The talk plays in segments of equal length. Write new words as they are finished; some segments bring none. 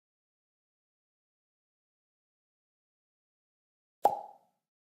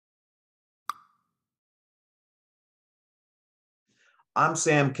I'm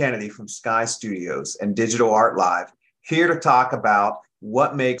Sam Kennedy from Sky Studios and Digital Art Live, here to talk about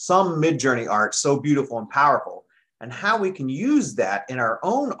what makes some Midjourney art so beautiful and powerful, and how we can use that in our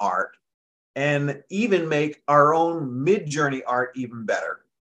own art and even make our own Midjourney art even better.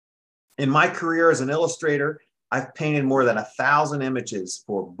 In my career as an illustrator, I've painted more than 1,000 images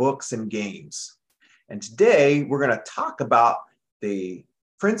for books and games. And today we're going to talk about the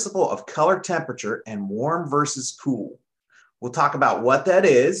principle of color temperature and warm versus cool. We'll talk about what that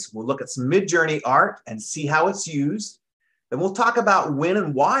is. We'll look at some Midjourney art and see how it's used. Then we'll talk about when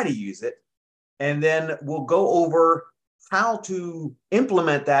and why to use it. And then we'll go over how to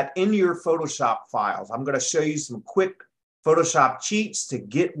implement that in your Photoshop files. I'm going to show you some quick Photoshop cheats to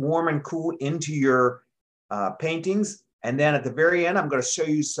get warm and cool into your paintings. And then at the very end, I'm going to show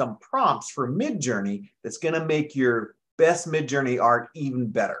you some prompts for Midjourney that's going to make your best Midjourney art even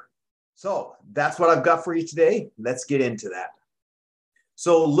better. So that's what I've got for you today. Let's get into that.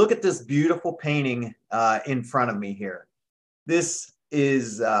 So look at this beautiful painting in front of me here. This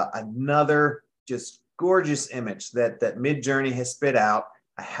is another just gorgeous image that Midjourney has spit out.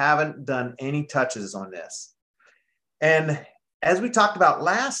 I haven't done any touches on this. And as we talked about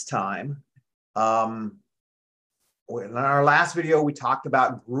last time, in our last video, we talked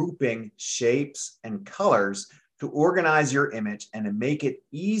about grouping shapes and colors to organize your image and to make it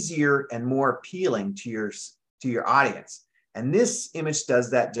easier and more appealing to your audience. And this image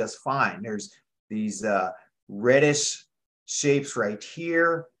does that just fine. There's these reddish shapes right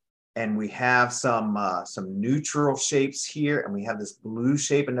here, and we have some neutral shapes here, and we have this blue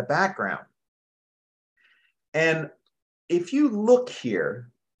shape in the background. And if you look here,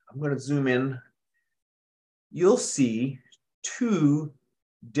 I'm going to zoom in, you'll see two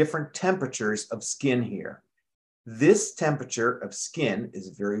different temperatures of skin here. This temperature of skin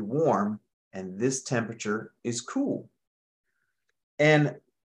is very warm, and this temperature is cool. And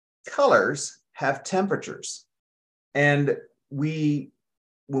colors have temperatures. And when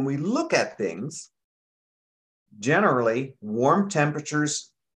we look at things, generally warm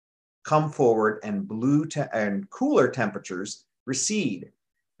temperatures come forward and and cooler temperatures recede.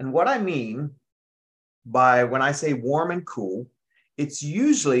 And what I mean by when I say warm and cool, it's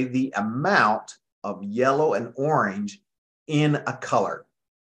usually the amount of yellow and orange in a color.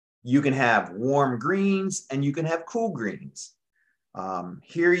 You can have warm greens and you can have cool greens.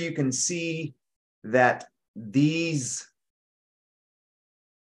 Here you can see that these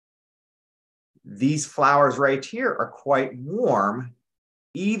flowers right here are quite warm,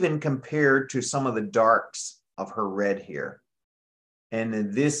 even compared to some of the darks of her red here.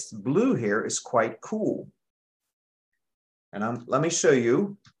 And this blue here is quite cool. And let me show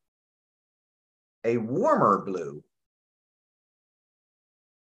you a warmer blue.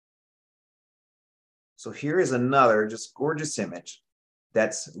 So here is another just gorgeous image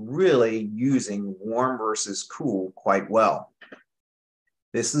that's really using warm versus cool quite well.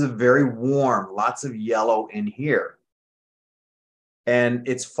 This is a very warm, lots of yellow in here. And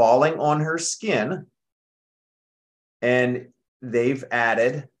it's falling on her skin. And they've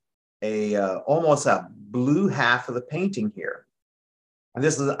added almost a blue half of the painting here. And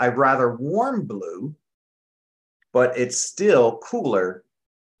this is a rather warm blue, but it's still cooler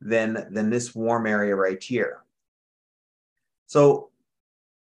than this warm area right here. So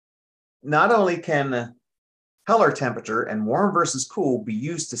not only can color temperature and warm versus cool be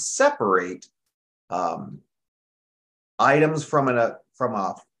used to separate items from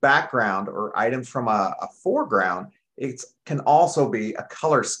a background or items from a foreground, it can also be a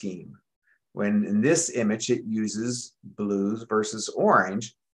color scheme. When in this image, it uses blues versus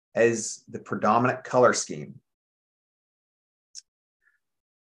orange as the predominant color scheme.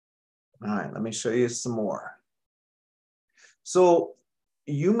 All right, let me show you some more. So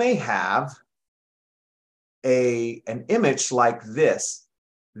you may have an image like this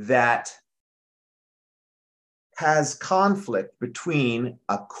that has conflict between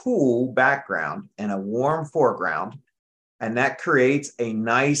a cool background and a warm foreground, and that creates a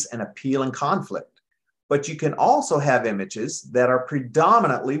nice and appealing conflict. But you can also have images that are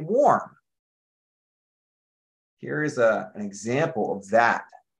predominantly warm. Here is an example of that.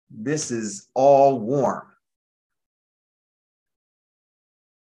 This is all warm.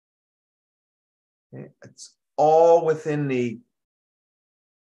 Okay. It's all within the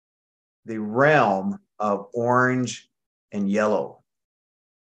realm of orange and yellow.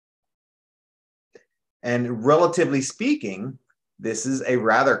 And relatively speaking, this is a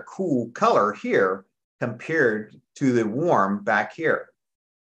rather cool color here compared to the warm back here.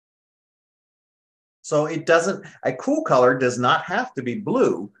 So a cool color does not have to be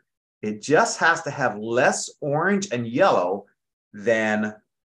blue. It just has to have less orange and yellow than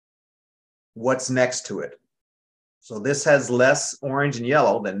what's next to it. So this has less orange and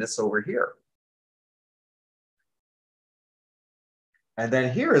yellow than this over here. And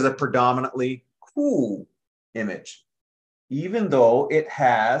then here is a predominantly cool image, even though it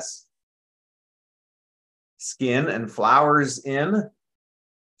has skin and flowers in,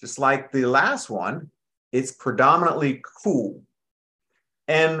 just like the last one, it's predominantly cool.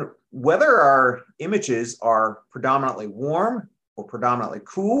 And whether our images are predominantly warm or predominantly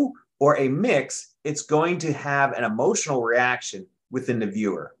cool or a mix, it's going to have an emotional reaction within the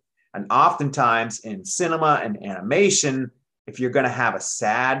viewer. And oftentimes in cinema and animation, if you're going to have a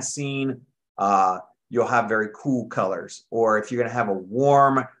sad scene, you'll have very cool colors. Or if you're going to have a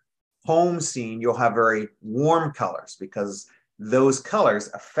warm home scene, you'll have very warm colors because those colors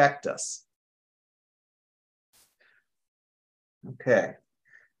affect us. Okay,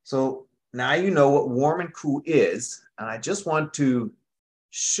 so now you know what warm and cool is, and I just want to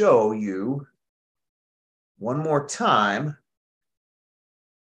show you one more time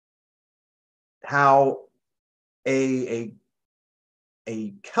how a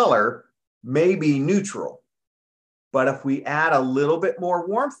color may be neutral, but if we add a little bit more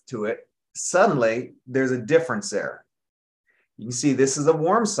warmth to it, suddenly there's a difference there. You can see this is a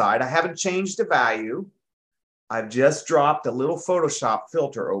warm side. I haven't changed the value. I've just dropped a little Photoshop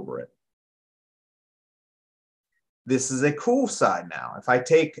filter over it. This is a cool side now. If I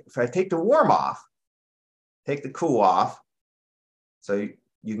take the warm off, take the cool off, so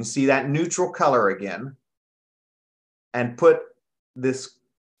you can see that neutral color again, and put this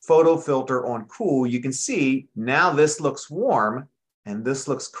photo filter on cool, you can see now this looks warm and this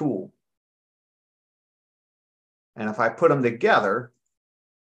looks cool. And if I put them together,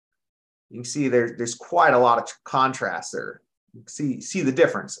 you can see there's quite a lot of contrast there. You can see the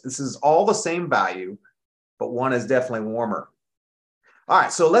difference. This is all the same value, but one is definitely warmer. All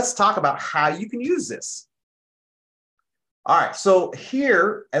right, so let's talk about how you can use this. All right, so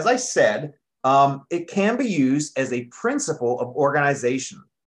here, as I said, it can be used as a principle of organization.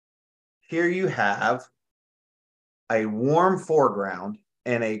 Here you have a warm foreground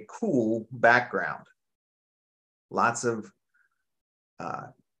and a cool background. Lots of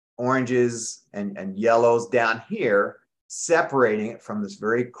oranges and yellows down here, separating it from this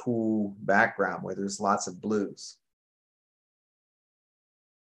very cool background where there's lots of blues.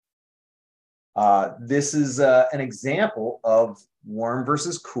 This is an example of warm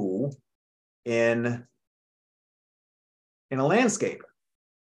versus cool in a landscape.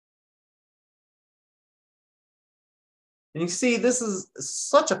 And you see, this is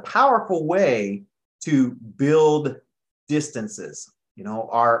such a powerful way to build distances. You know,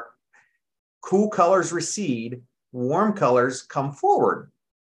 our cool colors recede, warm colors come forward.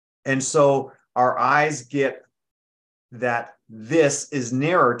 And so our eyes get that this is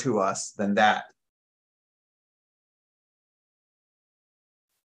nearer to us than that.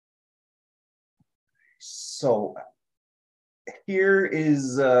 So here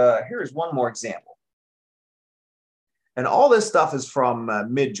is one more example. And all this stuff is from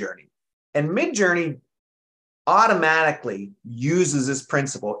Midjourney. And Midjourney automatically uses this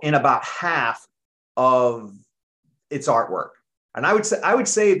principle in about half of its artwork. And I would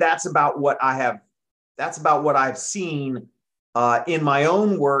say that's about what I've seen in my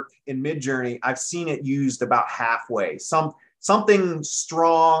own work in Midjourney. I've seen it used about halfway. Something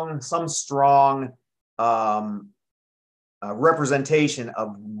strong, some strong representation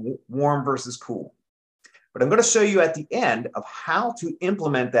of warm versus cool. But I'm going to show you at the end of how to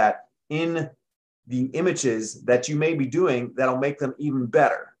implement that in the images that you may be doing that'll make them even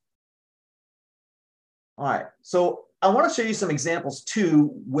better. All right, so I want to show you some examples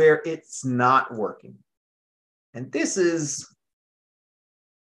too where it's not working. And this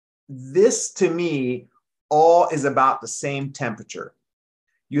to me all is about the same temperature.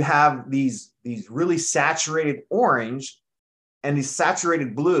 You have these really saturated orange and these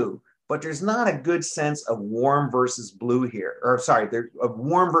saturated blue, but there's not a good sense of warm versus blue here, or sorry, of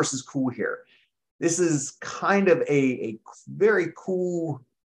warm versus cool here. This is kind of a very cool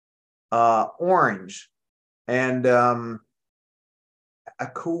orange and a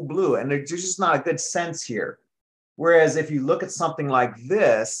cool blue, and there's just not a good sense here. Whereas if you look at something like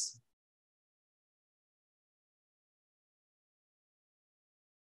this,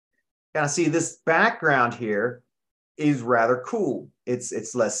 kind of see this background here is rather cool.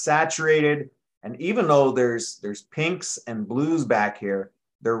 It's less saturated, and even though there's pinks and blues back here,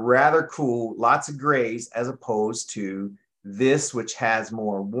 they're rather cool, lots of grays, as opposed to this, which has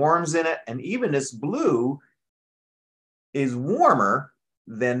more warms in it, and even this blue is warmer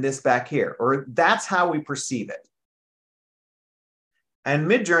than this back here, or that's how we perceive it. And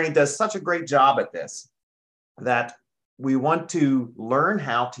Midjourney does such a great job at this that we want to learn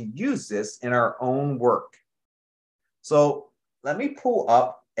how to use this in our own work. So let me pull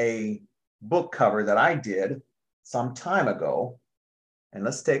up a book cover that I did some time ago, and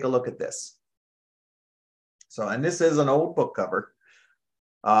let's take a look at this. So, and this is an old book cover.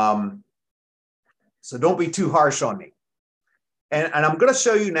 So don't be too harsh on me. And I'm going to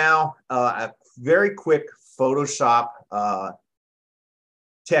show you now a very quick Photoshop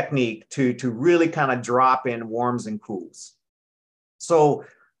technique to really kind of drop in warms and cools. So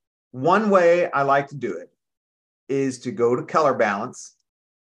one way I like to do it is to go to color balance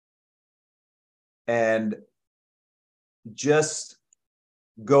and just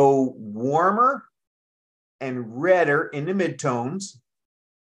go warmer and redder in the midtones.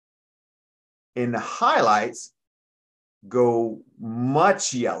 In the highlights, go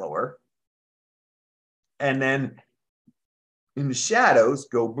much yellower. And then in the shadows,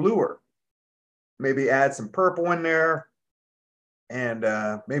 go bluer. Maybe add some purple in there and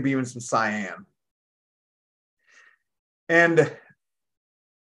maybe even some cyan. And you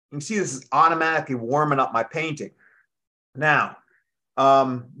can see this is automatically warming up my painting. Now,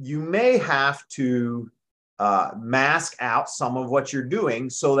 you may have to mask out some of what you're doing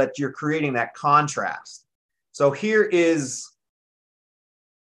so that you're creating that contrast. So here is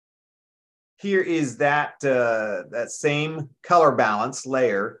that same color balance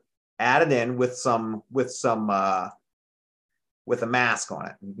layer added in with a mask on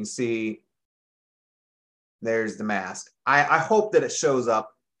it. You can see there's the mask. I hope that it shows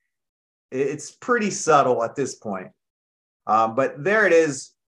up. It's pretty subtle at this point, but there it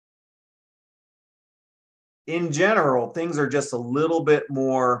is. In general, things are just a little bit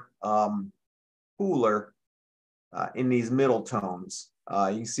more cooler in these middle tones.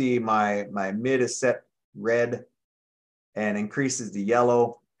 You see my mid is set red and increases the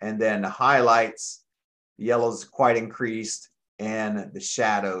yellow, and then the highlights, the yellow is quite increased, and the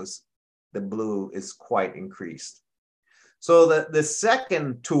shadows, the blue is quite increased. So the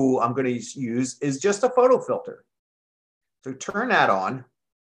second tool I'm going to use is just a photo filter. So turn that on,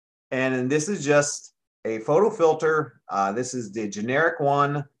 and this is just a photo filter. This is the generic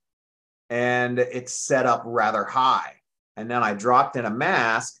one, and it's set up rather high. And then I dropped in a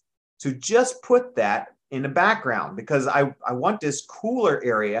mask to just put that in the background because I want this cooler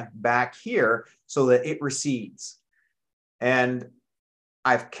area back here so that it recedes. And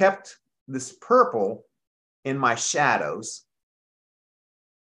I've kept this purple in my shadows.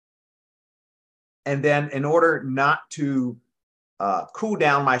 And then in order not to cool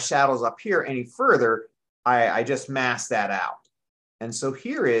down my shadows up here any further, I just mask that out. And so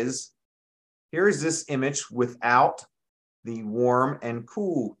here is this image without the warm and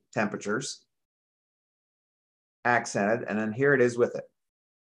cool temperatures accented, and then here it is with it.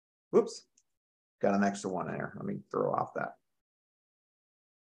 Whoops, got an extra one in there. Let me throw off that.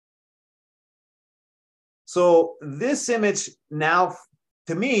 So this image now,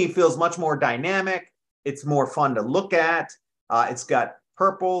 to me, feels much more dynamic. It's more fun to look at. It's got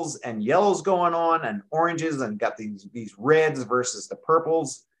purples and yellows going on and oranges, and got these reds versus the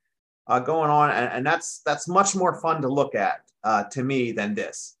purples going on, and that's much more fun to look at to me than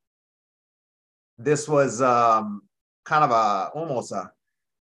this. This was kind of almost a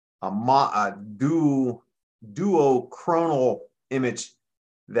duochronal image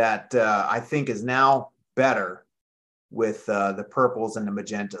that I think is now better with the purples and the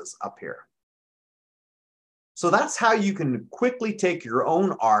magentas up here. So that's how you can quickly take your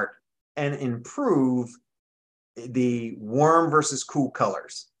own art and improve the warm versus cool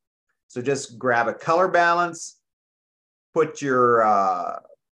colors. So just grab a color balance, put your,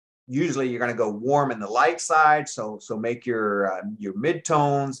 usually you're going to go warm in the light side. So make your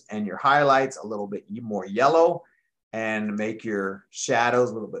midtones and your highlights a little bit more yellow, and make your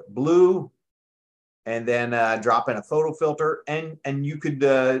shadows a little bit blue, and then drop in a photo filter. And you could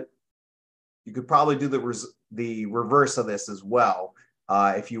probably do the reverse of this as well.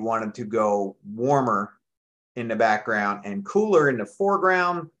 If you wanted to go warmer in the background and cooler in the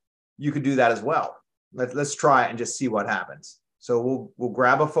foreground, you could do that as well. Let's try it and just see what happens. So we'll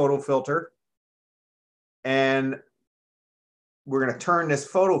grab a photo filter, and we're going to turn this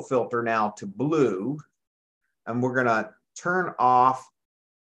photo filter now to blue, and we're going to turn off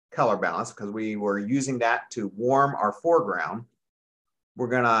color balance because we were using that to warm our foreground. We're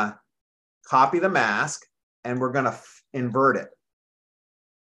going to copy the mask, and we're going to invert it.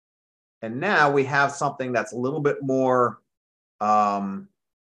 And now we have something that's a little bit more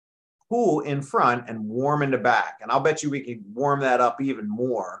cool in front and warm in the back. And I'll bet you we can warm that up even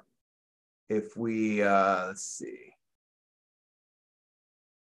more if we, let's see.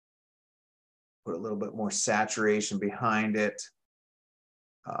 Put a little bit more saturation behind it.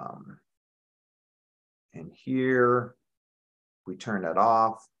 And here, we turn that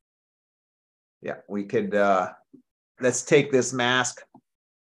off. Yeah, we could, let's take this mask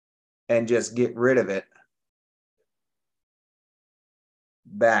and just get rid of it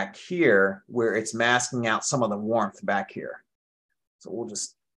back here where it's masking out some of the warmth back here. So we'll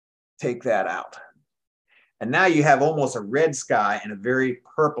just take that out. And now you have almost a red sky and a very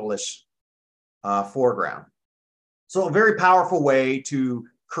purplish foreground. So a very powerful way to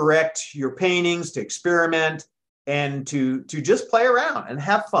correct your paintings, to experiment, and to just play around and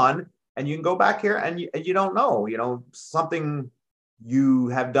have fun. And you can go back here and you don't know, something you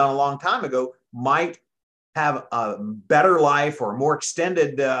have done a long time ago might have a better life or a more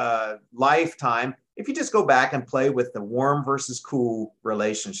extended lifetime if you just go back and play with the warm versus cool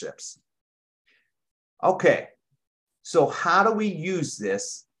relationships. Okay, so how do we use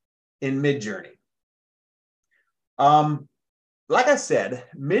this in Midjourney? Like I said,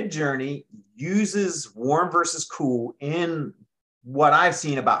 Midjourney uses warm versus cool in what I've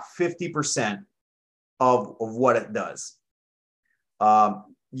seen about 50% of what it does.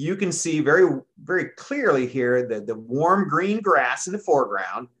 You can see very, very clearly here that the warm green grass in the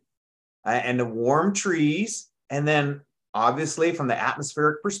foreground and the warm trees. And then obviously from the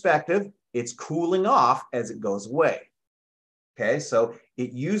atmospheric perspective, it's cooling off as it goes away. Okay, so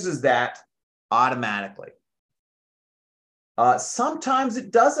it uses that automatically. Sometimes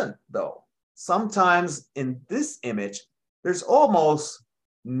it doesn't, though. Sometimes in this image, there's almost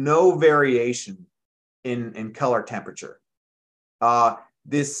no variation in color temperature.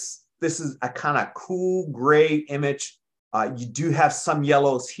 This is a kind of cool gray image. You do have some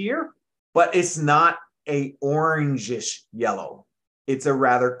yellows here, but it's not a orangish yellow. It's a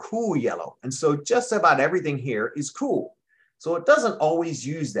rather cool yellow. And so just about everything here is cool. So it doesn't always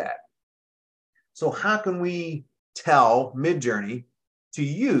use that. So how can we tell Midjourney to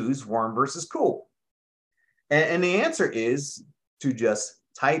use warm versus cool? And the answer is to just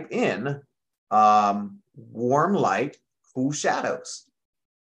type in warm light, cool shadows.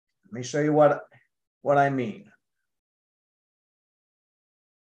 Let me show you what I mean.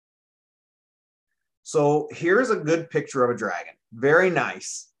 So here's a good picture of a dragon. Very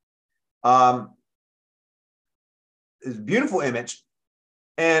nice. It's a beautiful image.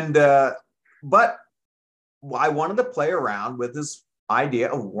 And but I wanted to play around with this idea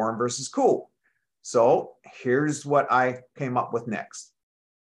of warm versus cool. So here's what I came up with next.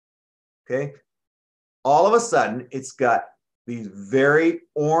 Okay. All of a sudden, it's got these very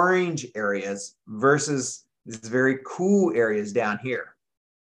orange areas versus these very cool areas down here.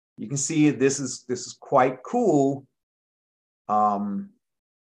 You can see this is quite cool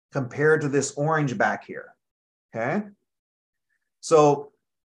compared to this orange back here. Okay. So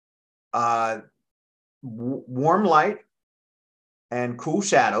warm light and cool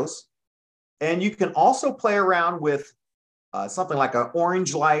shadows. And you can also play around with something like an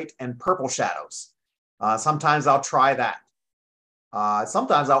orange light and purple shadows. Sometimes I'll try that.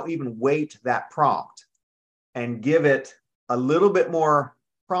 Sometimes I'll even weight that prompt and give it a little bit more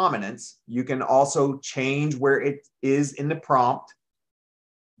prominence. You can also change where it is in the prompt.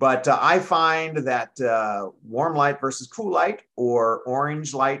 But I find that warm light versus cool light or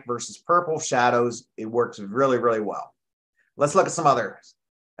orange light versus purple shadows, it works really, really well. Let's look at some other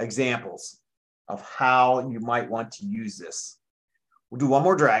examples of how you might want to use this. We'll do one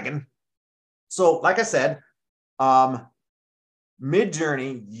more dragon. So like I said,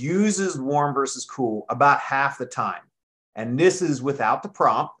 Midjourney uses warm versus cool about half the time. And this is without the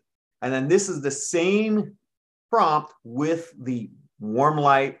prompt. And then this is the same prompt with the warm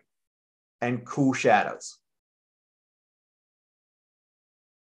light and cool shadows.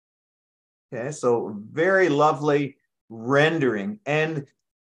 Okay, so very lovely rendering. And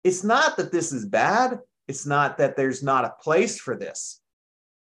it's not that this is bad. It's not that there's not a place for this.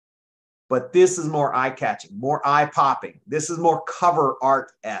 But this is more eye-catching, more eye-popping. This is more cover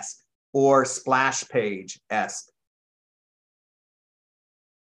art-esque or splash page-esque.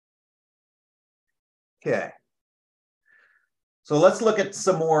 Okay. So let's look at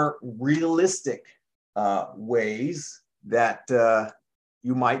some more realistic ways that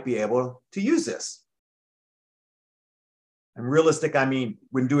you might be able to use this. And realistic, I mean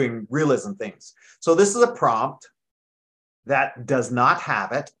when doing realism things. So this is a prompt that does not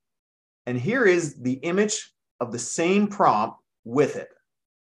have it. And here is the image of the same prompt with it.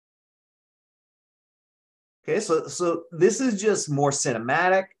 Okay, so this is just more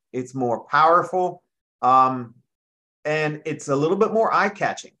cinematic. It's more powerful. And it's a little bit more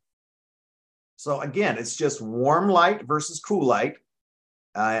eye-catching. So again, it's just warm light versus cool light.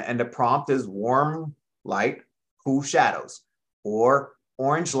 And the prompt is warm light, cool shadows, or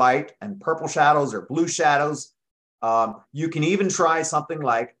orange light and purple shadows, or blue shadows. You can even try something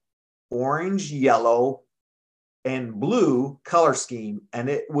like orange, yellow, and blue color scheme, and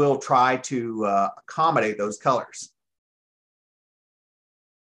it will try to accommodate those colors.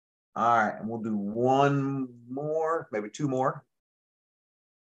 All right, and we'll do one more, maybe two more.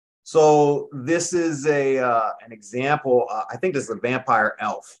 So this is an example. I think this is a vampire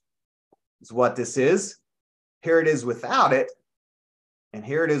elf. Is what this is. Here it is without it, and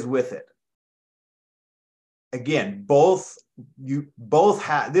here it is with it. Again, both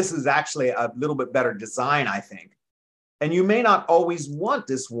have. This is actually a little bit better design, I think. And you may not always want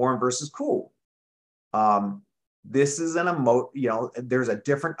this warm versus cool. This is there's a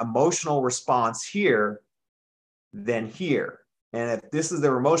different emotional response here than here. And if this is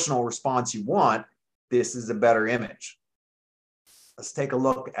the emotional response you want, this is a better image. Let's take a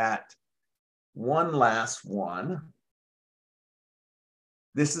look at one last one.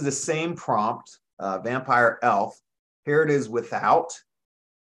 This is the same prompt, vampire elf. Here it is without,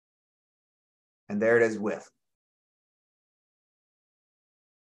 and there it is with.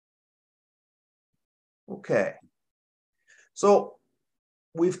 Okay, so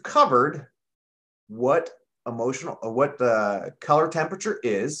we've covered what the color temperature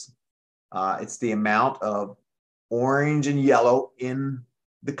is. It's the amount of orange and yellow in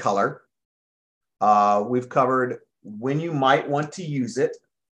the color. We've covered when you might want to use it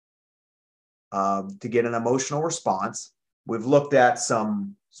to get an emotional response. We've looked at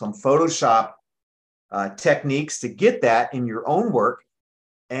some Photoshop techniques to get that in your own work.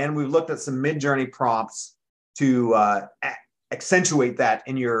 And we've looked at some Midjourney prompts to accentuate that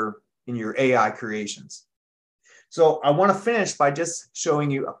in your AI creations. So I want to finish by just showing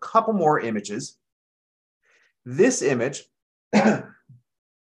you a couple more images. This image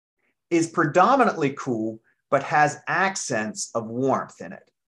is predominantly cool, but has accents of warmth in it.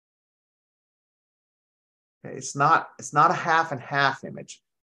 Okay, it's not a half and half image.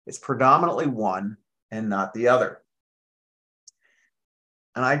 It's predominantly one and not the other.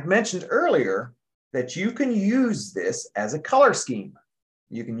 And I mentioned earlier that you can use this as a color scheme.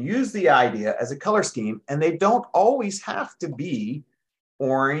 You can use the idea as a color scheme, and they don't always have to be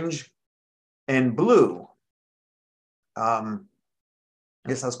orange and blue.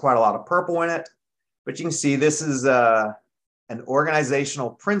 This has quite a lot of purple in it, but you can see this is an organizational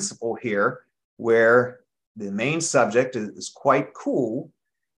principle here where the main subject is quite cool,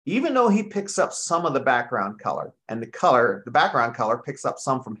 even though he picks up some of the background color, and the background color picks up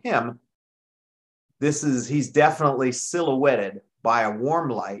some from him. He's definitely silhouetted by a warm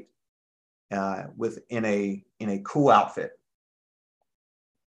light in a cool outfit.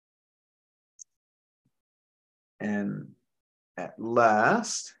 And at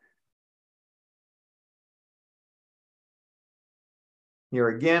last, here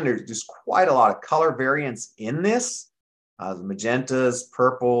again, there's just quite a lot of color variance in this. The magentas,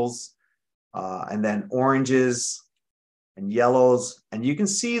 purples, and then oranges and yellows. And you can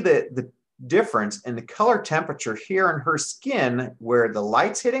see the difference in the color temperature here in her skin, where the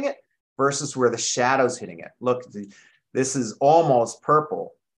light's hitting it versus where the shadow's hitting it. Look, this is almost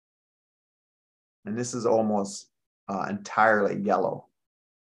purple, and this is almost entirely yellow.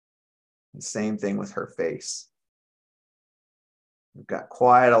 The same thing with her face. We've got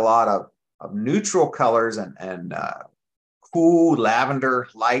quite a lot of neutral colors and cool lavender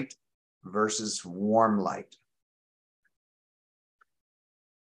light versus warm light.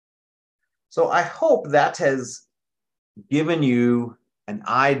 So I hope that has given you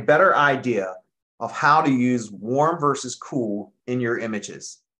a better idea of how to use warm versus cool in your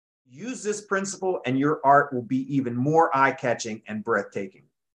images. Use this principle and your art will be even more eye-catching and breathtaking.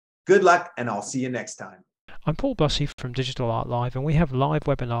 Good luck, and I'll see you next time. I'm Paul Bussey from Digital Art Live, and we have live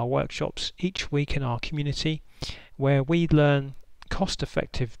webinar workshops each week in our community where we learn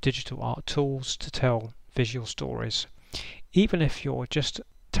cost-effective digital art tools to tell visual stories. Even if you're just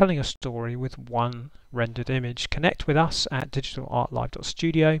telling a story with one rendered image, connect with us at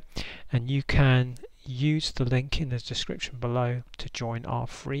digitalartlive.studio, and you can use the link in the description below to join our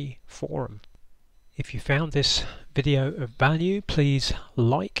free forum. If you found this video of value, please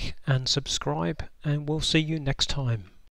like and subscribe, and we'll see you next time.